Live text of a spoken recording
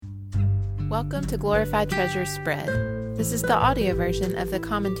Welcome to Glorified Treasures Spread. This is the audio version of the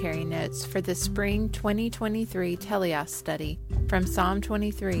commentary notes for the Spring 2023 Teleos study from Psalm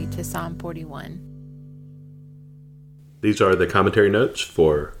 23 to Psalm 41. These are the commentary notes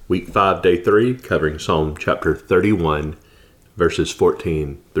for Week 5, Day 3, covering Psalm chapter 31, verses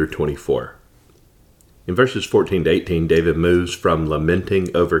 14 through 24. In verses 14 to 18, David moves from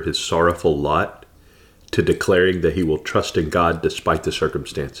lamenting over his sorrowful lot to declaring that he will trust in God despite the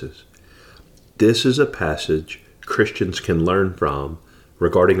circumstances. This is a passage Christians can learn from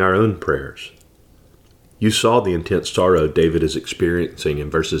regarding our own prayers. You saw the intense sorrow David is experiencing in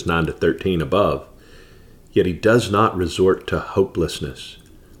verses 9 to 13 above, yet he does not resort to hopelessness,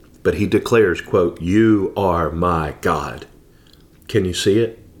 but he declares, quote, "You are my God." Can you see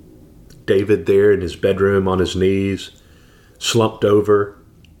it? David there in his bedroom on his knees, slumped over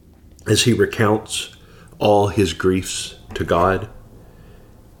as he recounts all his griefs to God.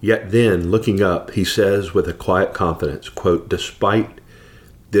 Yet then, looking up, he says with a quiet confidence, quote, "Despite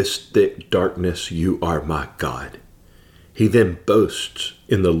this thick darkness, you are my God." He then boasts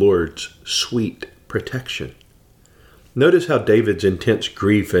in the Lord's sweet protection. Notice how David's intense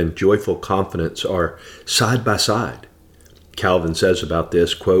grief and joyful confidence are side by side. Calvin says about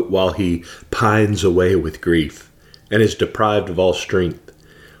this, quote, "While he pines away with grief and is deprived of all strength,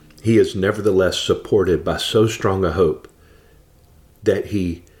 he is nevertheless supported by so strong a hope that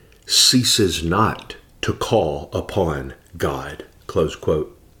he ceases not to call upon God," close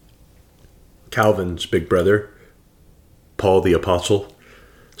quote. Calvin's big brother, Paul the Apostle,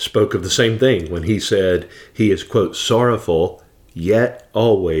 spoke of the same thing when he said he is, quote, "sorrowful, yet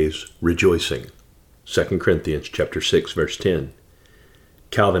always rejoicing." 2 Corinthians chapter 6, verse 10.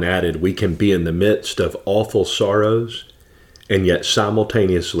 Calvin added, "We can be in the midst of awful sorrows and yet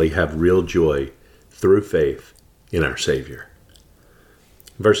simultaneously have real joy through faith in our Savior."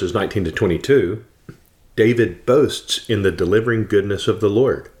 Verses 19 to 22, David boasts in the delivering goodness of the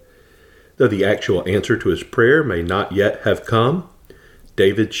Lord. Though the actual answer to his prayer may not yet have come,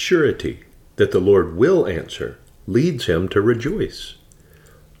 David's surety that the Lord will answer leads him to rejoice.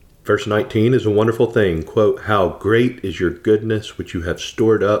 Verse 19 is a wonderful thing. Quote, "How great is your goodness which you have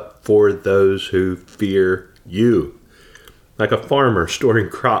stored up for those who fear you." Like a farmer storing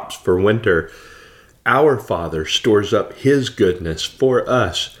crops for winter, our Father stores up His goodness for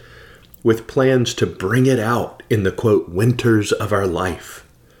us with plans to bring it out in the, quote, "winters of our life."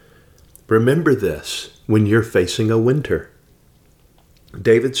 Remember this when you're facing a winter.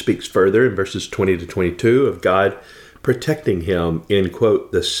 David speaks further in verses 20 to 22 of God protecting him in,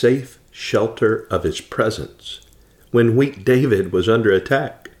 quote, "the safe shelter of His presence," when weak David was under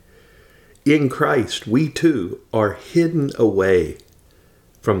attack. In Christ, we too are hidden away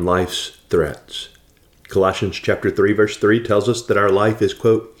from life's threats. Colossians chapter 3, verse 3 tells us that our life is,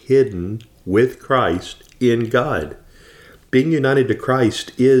 quote, "hidden with Christ in God." Being united to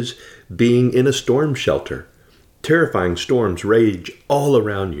Christ is being in a storm shelter. Terrifying storms rage all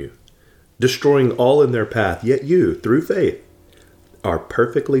around you, destroying all in their path, yet you, through faith, are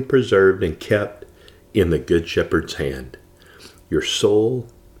perfectly preserved and kept in the Good Shepherd's hand. Your soul,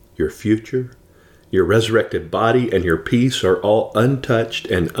 your future, your resurrected body, and your peace are all untouched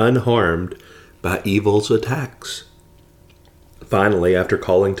and unharmed by evil's attacks. Finally, after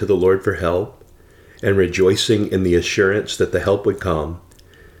calling to the Lord for help and rejoicing in the assurance that the help would come,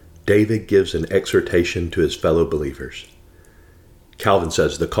 David gives an exhortation to his fellow believers. Calvin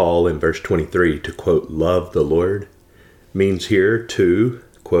says the call in verse 23 to, quote, "love the Lord," means here to,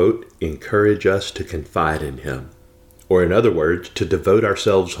 quote, "encourage us to confide in Him," or in other words, to devote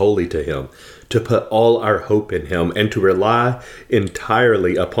ourselves wholly to Him, to put all our hope in Him, and to rely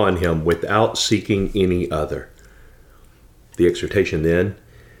entirely upon Him without seeking any other. The exhortation then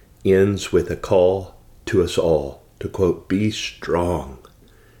ends with a call to us all to, quote, "be strong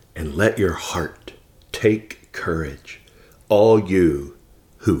and let your heart take courage, all you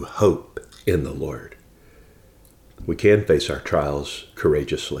who hope in the Lord." We can face our trials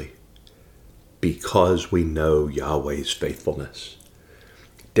courageously because we know Yahweh's faithfulness.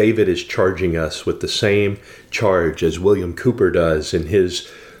 David is charging us with the same charge as William Cooper does in his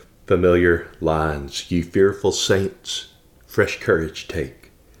familiar lines, "Ye fearful saints, fresh courage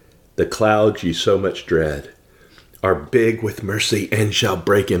take. The clouds ye so much dread are big with mercy and shall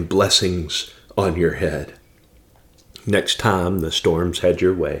break in blessings on your head." Next time the storms head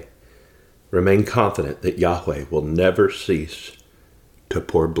your way, remain confident that Yahweh will never cease to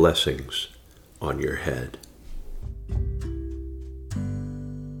pour blessings on your head.